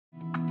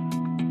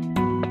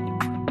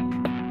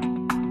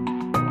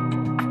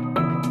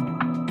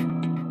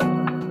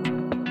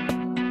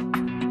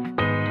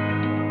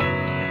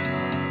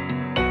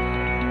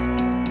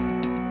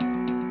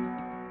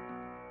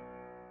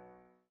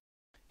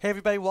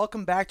everybody,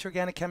 welcome back to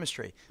Organic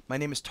Chemistry. My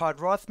name is Todd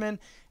Rothman,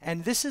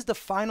 and this is the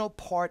final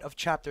part of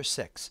Chapter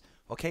 6.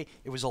 Okay,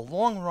 it was a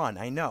long run,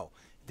 I know.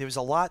 There was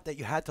a lot that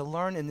you had to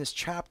learn in this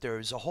chapter.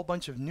 There's a whole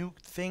bunch of new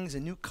things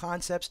and new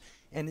concepts,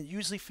 and it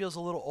usually feels a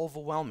little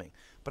overwhelming.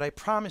 But I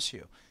promise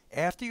you,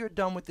 after you're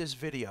done with this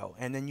video,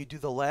 and then you do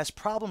the last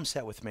problem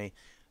set with me,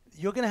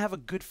 you're going to have a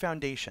good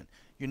foundation.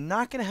 You're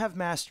not going to have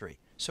mastery,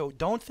 so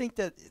don't think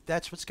that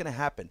that's what's going to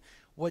happen.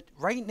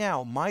 Right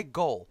now, my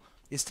goal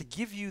is to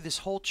give you this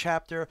whole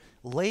chapter,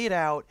 lay it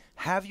out,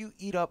 have you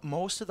eat up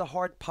most of the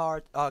hard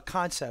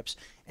concepts,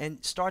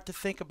 and start to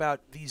think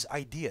about these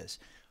ideas.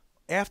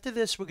 After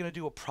this, we're going to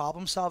do a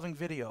problem-solving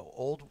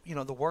video,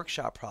 the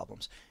workshop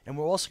problems, and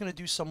we're also going to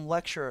do some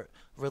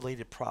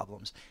lecture-related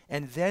problems,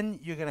 and then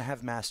you're going to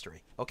have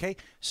mastery. Okay?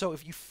 So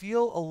if you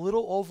feel a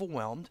little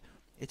overwhelmed,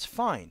 it's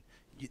fine.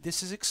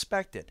 This is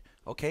expected.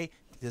 Okay?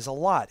 There's a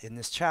lot in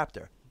this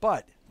chapter,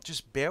 but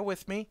just bear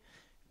with me.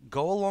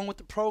 Go along with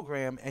the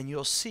program, and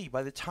you'll see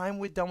by the time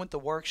we're done with the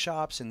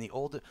workshops and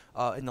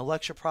the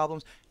lecture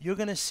problems, you're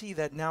going to see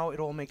that now it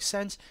all makes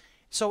sense.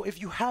 So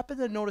if you happen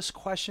to notice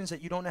questions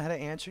that you don't know how to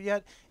answer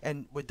yet,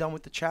 and we're done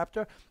with the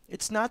chapter,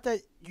 it's not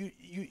that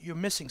you're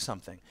missing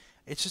something.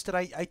 It's just that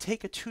I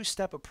take a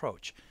two-step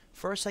approach.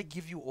 First, I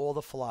give you all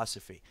the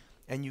philosophy,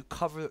 and you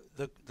cover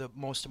the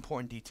most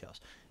important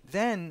details.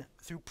 Then,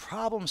 through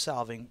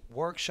problem-solving,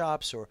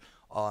 workshops or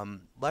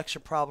lecture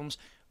problems,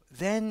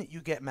 then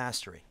you get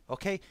mastery,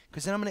 okay?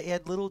 Because then I'm going to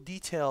add little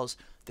details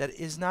that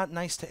is not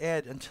nice to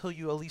add until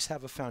you at least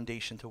have a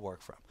foundation to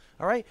work from.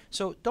 All right?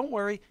 So don't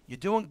worry. You're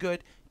doing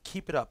good.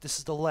 Keep it up. This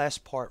is the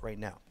last part right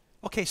now.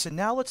 Okay, so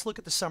now let's look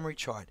at the summary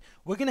chart.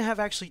 We're going to have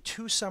actually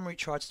two summary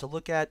charts to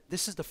look at.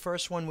 This is the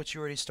first one, which you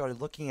already started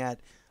looking at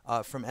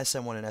from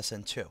Sn1 and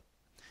Sn2.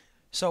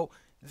 So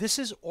this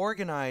is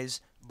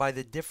organized by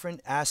the different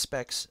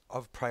aspects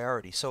of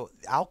priority. So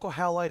alkyl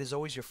halide is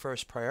always your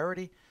first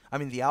priority. I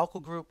mean the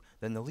alkyl group,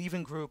 then the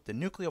leaving group, the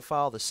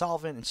nucleophile, the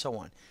solvent, and so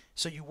on.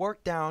 So you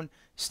work down.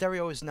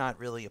 Stereo is not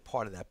really a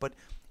part of that. But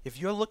if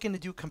you're looking to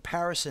do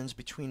comparisons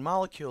between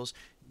molecules,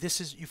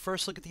 you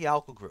first look at the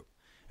alkyl group.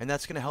 And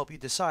that's going to help you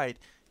decide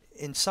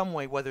in some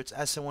way whether it's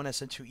Sn1,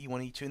 Sn2,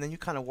 E1, E2. And then you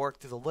kind of work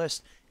through the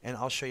list, and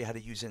I'll show you how to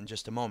use it in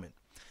just a moment.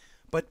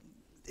 But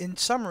in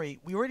summary,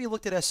 we already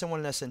looked at Sn1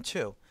 and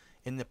Sn2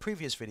 in the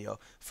previous video.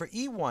 For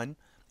E1,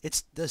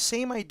 it's the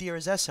same idea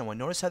as Sn1.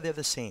 Notice how they're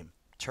the same.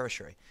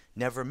 Tertiary.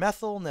 Never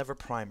methyl, never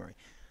primary.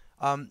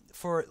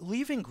 For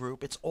leaving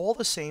group, it's all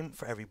the same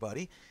for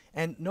everybody.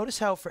 And notice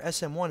how for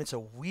Sn1, it's a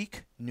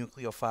weak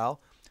nucleophile,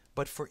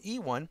 but for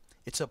E1,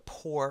 it's a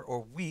poor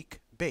or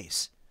weak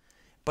base.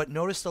 But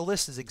notice the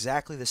list is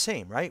exactly the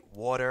same, right?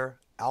 Water,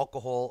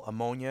 alcohol,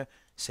 ammonia,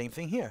 same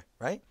thing here,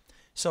 right?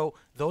 So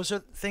those are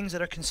things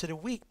that are considered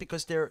weak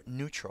because they're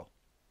neutral.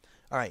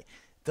 All right,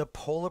 the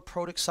polar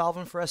protic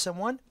solvent for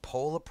Sn1,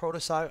 polar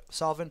protic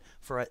solvent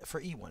for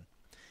E1.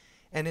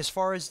 And as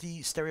far as the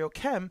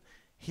stereochem,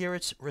 here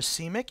it's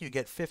racemic. You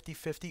get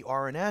 50-50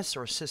 RNS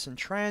or cis and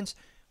trans.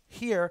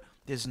 Here,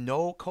 there's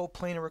no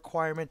coplanar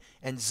requirement,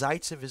 and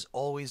Zaitsev is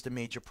always the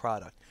major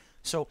product.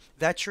 So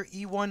that's your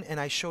E1, and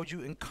I showed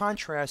you in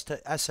contrast to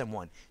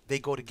Sn1. They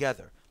go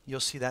together. You'll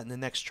see that in the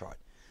next chart.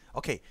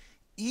 Okay,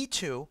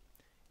 E2,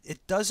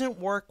 it doesn't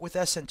work with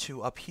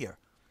Sn2 up here.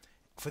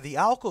 For the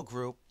alkyl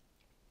group,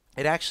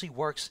 it actually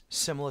works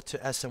similar to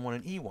Sn1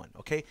 and E1.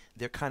 Okay,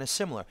 they're kind of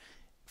similar.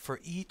 For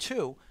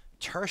E2,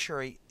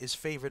 tertiary is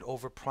favored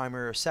over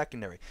primary or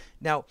secondary.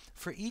 Now,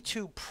 for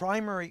E2,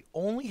 primary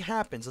only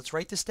happens, let's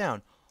write this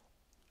down,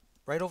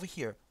 right over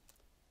here,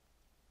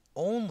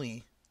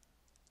 only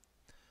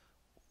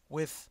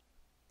with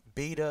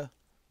beta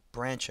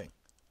branching.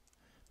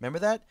 Remember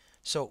that?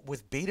 So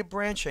with beta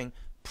branching,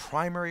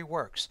 primary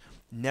works.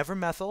 Never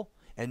methyl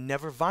and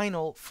never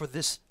vinyl for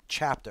this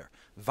chapter,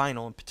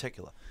 vinyl in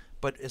particular.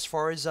 But as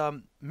far as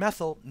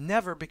methyl,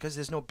 never, because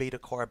there's no beta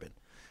carbon.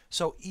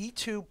 So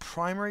E2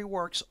 primary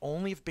works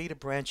only if beta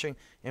branching,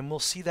 and we'll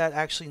see that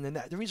actually in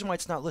the reason why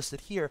it's not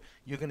listed here,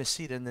 you're going to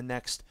see it in the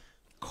next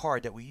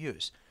card that we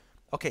use.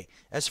 Okay,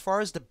 as far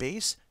as the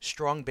base,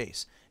 strong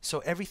base. So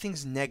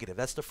everything's negative.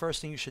 That's the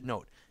first thing you should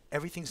note.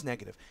 Everything's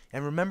negative.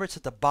 And remember, it's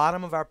at the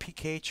bottom of our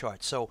pKa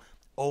chart. So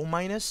O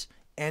minus,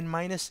 N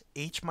minus,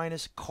 H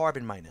minus,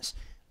 carbon minus.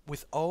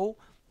 With O,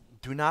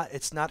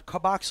 it's not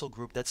carboxyl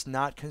group. That's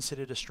not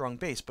considered a strong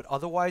base. But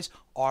otherwise,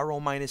 RO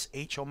minus,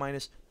 HO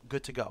minus,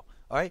 good to go.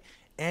 All right,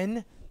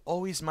 N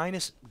always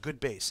minus, good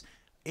base.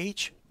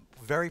 H,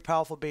 very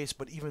powerful base,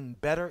 but even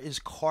better is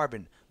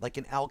carbon, like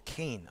an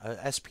alkane, a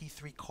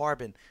sp3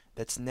 carbon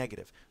that's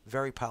negative.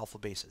 Very powerful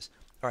bases.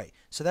 All right,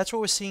 so that's what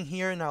we're seeing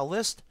here in our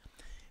list.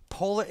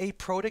 Polar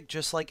aprotic,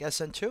 just like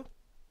Sn2.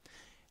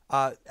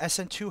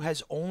 Sn2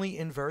 has only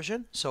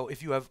inversion, so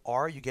if you have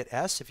R, you get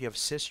S. If you have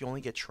cis, you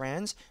only get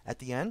trans at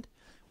the end.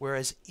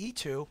 Whereas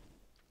E2,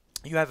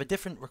 you have a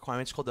different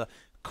requirement. It's called the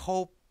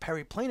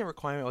co-periplanar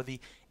requirement, or the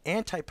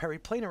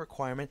anti-periplanar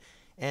requirement,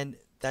 and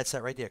that's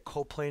that right there.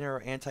 Coplanar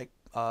or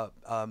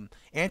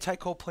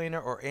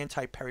anti-coplanar or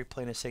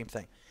anti-periplanar, same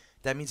thing.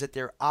 That means that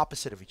they're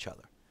opposite of each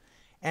other.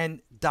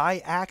 And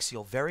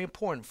diaxial, very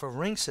important for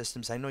ring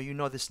systems. I know you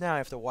know this now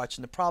after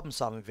watching the problem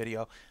solving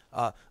video,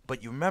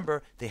 but you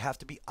remember they have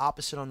to be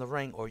opposite on the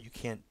ring or you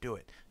can't do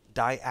it.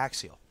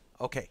 Diaxial.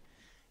 Okay.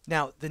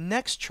 Now the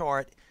next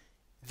chart,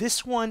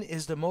 this one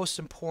is the most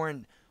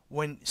important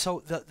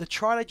so the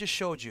chart I just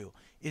showed you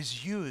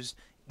is used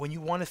when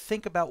you want to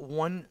think about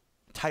one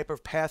type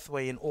of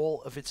pathway and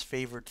all of its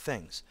favored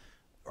things.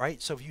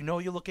 Right? So if you know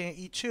you're looking at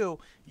E2,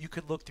 you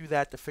could look through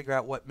that to figure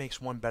out what makes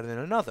one better than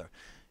another.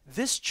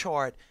 This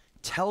chart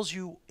tells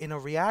you in a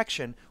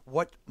reaction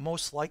what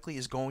most likely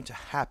is going to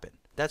happen.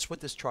 That's what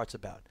this chart's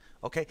about.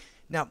 Okay?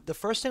 Now, the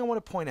first thing I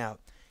want to point out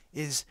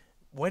is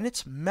when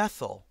it's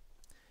methyl,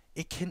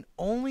 it can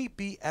only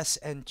be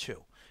Sn2.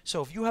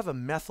 So if you have a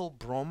methyl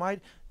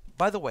bromide,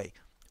 by the way,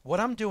 what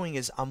I'm doing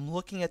is I'm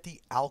looking at the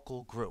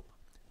alkyl group.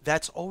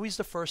 That's always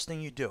the first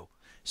thing you do.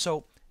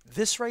 So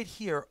this right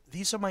here,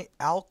 these are my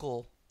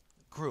alkyl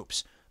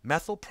groups,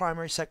 methyl,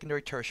 primary,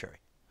 secondary, tertiary.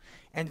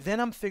 And then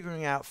I'm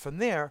figuring out from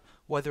there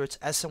whether it's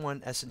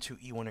Sn1,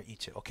 Sn2, E1, or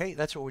E2. Okay,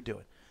 that's what we're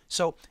doing.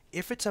 So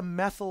if it's a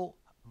methyl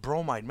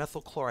bromide,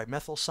 methyl chloride,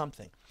 methyl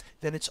something,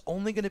 then it's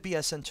only going to be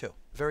Sn2.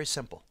 Very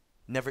simple.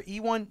 Never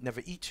E1,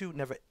 never E2,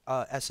 never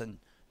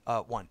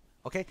Sn1.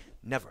 Okay,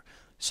 never.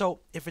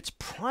 So if it's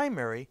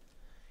primary,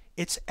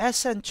 it's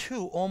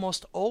Sn2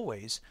 almost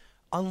always,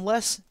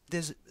 unless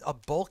there's a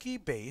bulky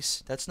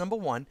base, that's number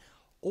one,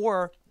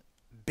 or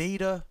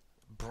beta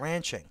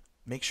branching.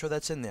 Make sure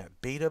that's in there,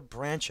 beta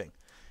branching.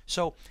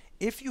 So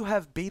if you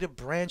have beta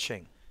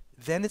branching,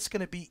 then it's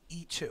going to be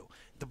E2.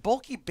 The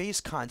bulky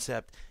base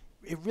concept,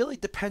 it really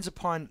depends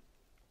upon,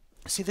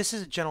 see, this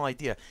is a general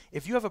idea.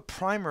 If you have a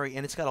primary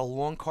and it's got a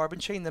long carbon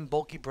chain, then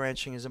bulky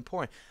branching is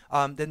important.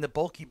 Then the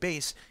bulky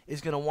base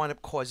is going to wind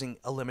up causing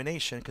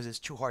elimination because it's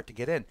too hard to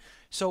get in.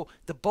 So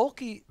the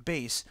bulky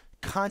base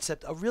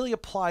concept really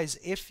applies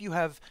if you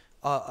have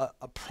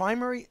a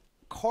primary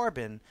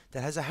carbon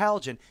that has a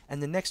halogen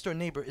and the next door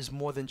neighbor is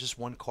more than just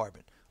one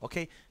carbon.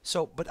 Okay,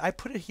 so but I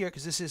put it here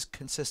because this is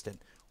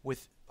consistent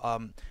with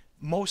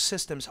most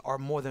systems are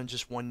more than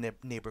just one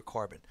neighbor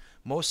carbon.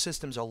 Most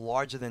systems are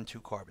larger than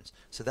 2 carbons,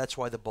 so that's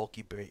why the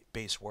bulky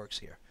base works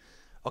here.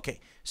 Okay,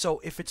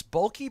 so if it's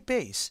bulky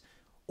base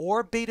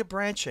or beta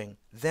branching,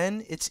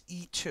 then it's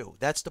E2.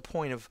 That's the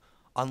point of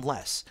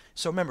unless.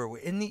 So remember, we're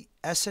in the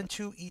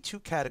Sn2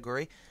 E2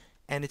 category,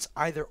 and it's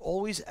either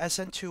always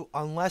Sn2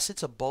 unless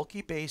it's a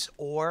bulky base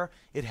or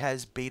it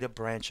has beta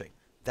branching.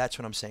 That's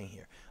what I'm saying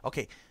here.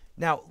 Okay,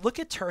 now look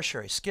at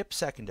tertiary, skip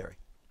secondary.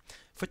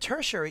 For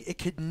tertiary, it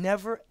could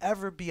never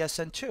ever be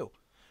Sn2.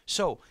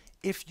 So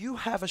if you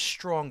have a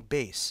strong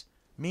base,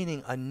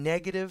 meaning a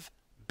negative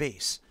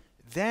base,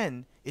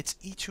 then it's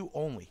E2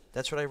 only.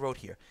 That's what I wrote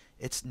here.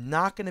 It's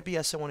not going to be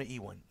Sn1 or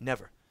E1,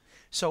 never.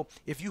 So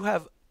if you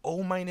have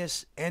O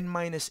minus, N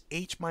minus,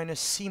 H minus,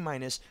 C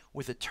minus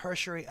with a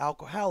tertiary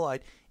alkyl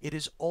halide, it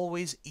is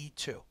always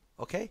E2.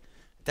 Okay?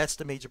 That's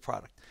the major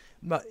product.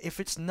 But if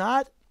it's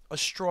not a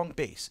strong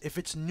base, if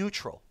it's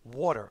neutral,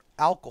 water,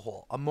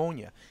 alcohol,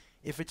 ammonia,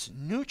 if it's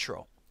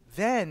neutral,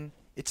 then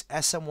it's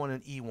Sn1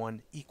 and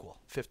E1 equal,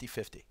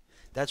 50-50.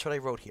 That's what I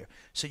wrote here.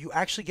 So you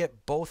actually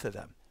get both of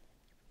them.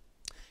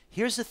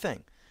 Here's the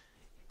thing.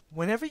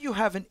 Whenever you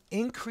have an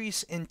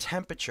increase in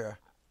temperature,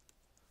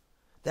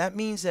 that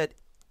means that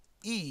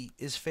E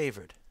is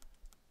favored.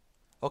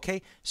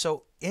 Okay?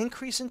 So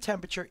increase in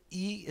temperature,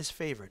 E is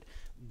favored.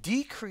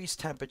 Decrease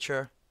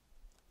temperature,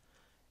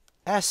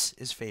 S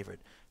is favored.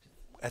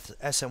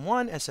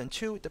 Sn1,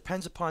 Sn2, it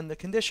depends upon the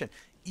condition.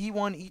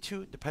 E1,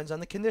 E2 depends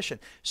on the condition.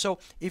 So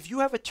if you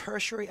have a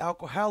tertiary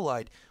alkyl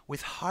halide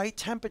with high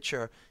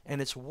temperature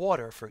and it's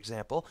water, for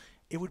example,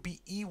 it would be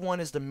E1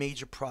 as the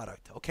major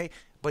product, okay?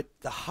 But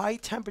the high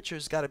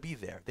temperature's got to be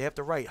there. They have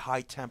to write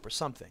high temp or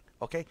something,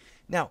 okay?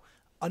 Now,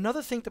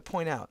 another thing to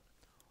point out,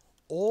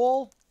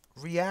 all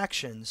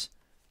reactions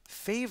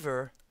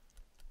favor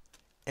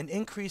an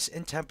increase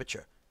in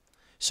temperature.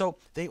 So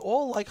they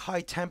all like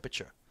high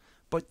temperature.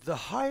 But the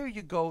higher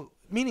you go,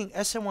 meaning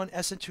Sn1,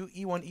 Sn2,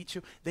 E1,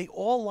 E2, they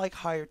all like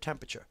higher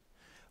temperature.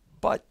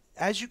 But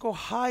as you go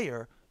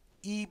higher,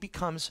 E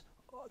becomes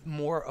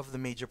more of the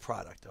major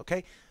product,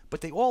 okay?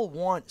 But they all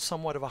want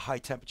somewhat of a high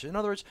temperature. In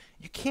other words,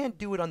 you can't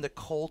do it under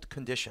cold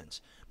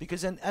conditions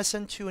because then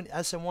Sn2 and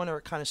Sn1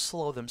 are kind of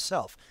slow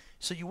themselves.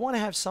 So you want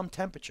to have some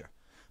temperature.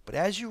 But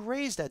as you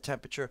raise that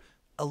temperature,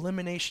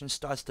 elimination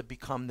starts to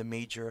become the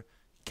major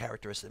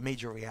characteristic,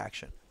 major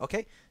reaction,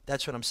 okay?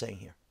 That's what I'm saying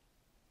here.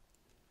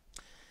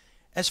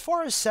 As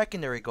far as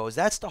secondary goes,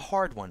 that's the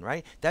hard one,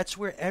 right? That's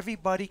where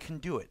everybody can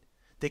do it.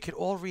 They could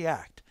all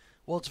react.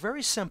 Well, it's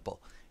very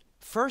simple.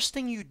 First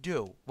thing you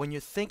do when you're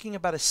thinking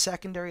about a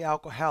secondary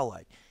alkyl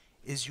halide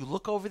is you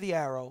look over the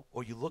arrow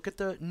or you look at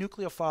the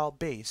nucleophile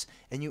base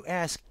and you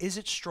ask, is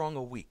it strong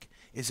or weak?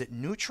 Is it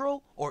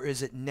neutral or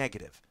is it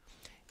negative?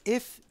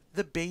 If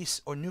the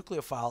base or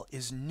nucleophile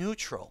is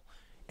neutral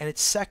and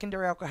it's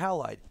secondary alkyl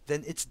halide,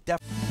 then it's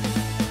definitely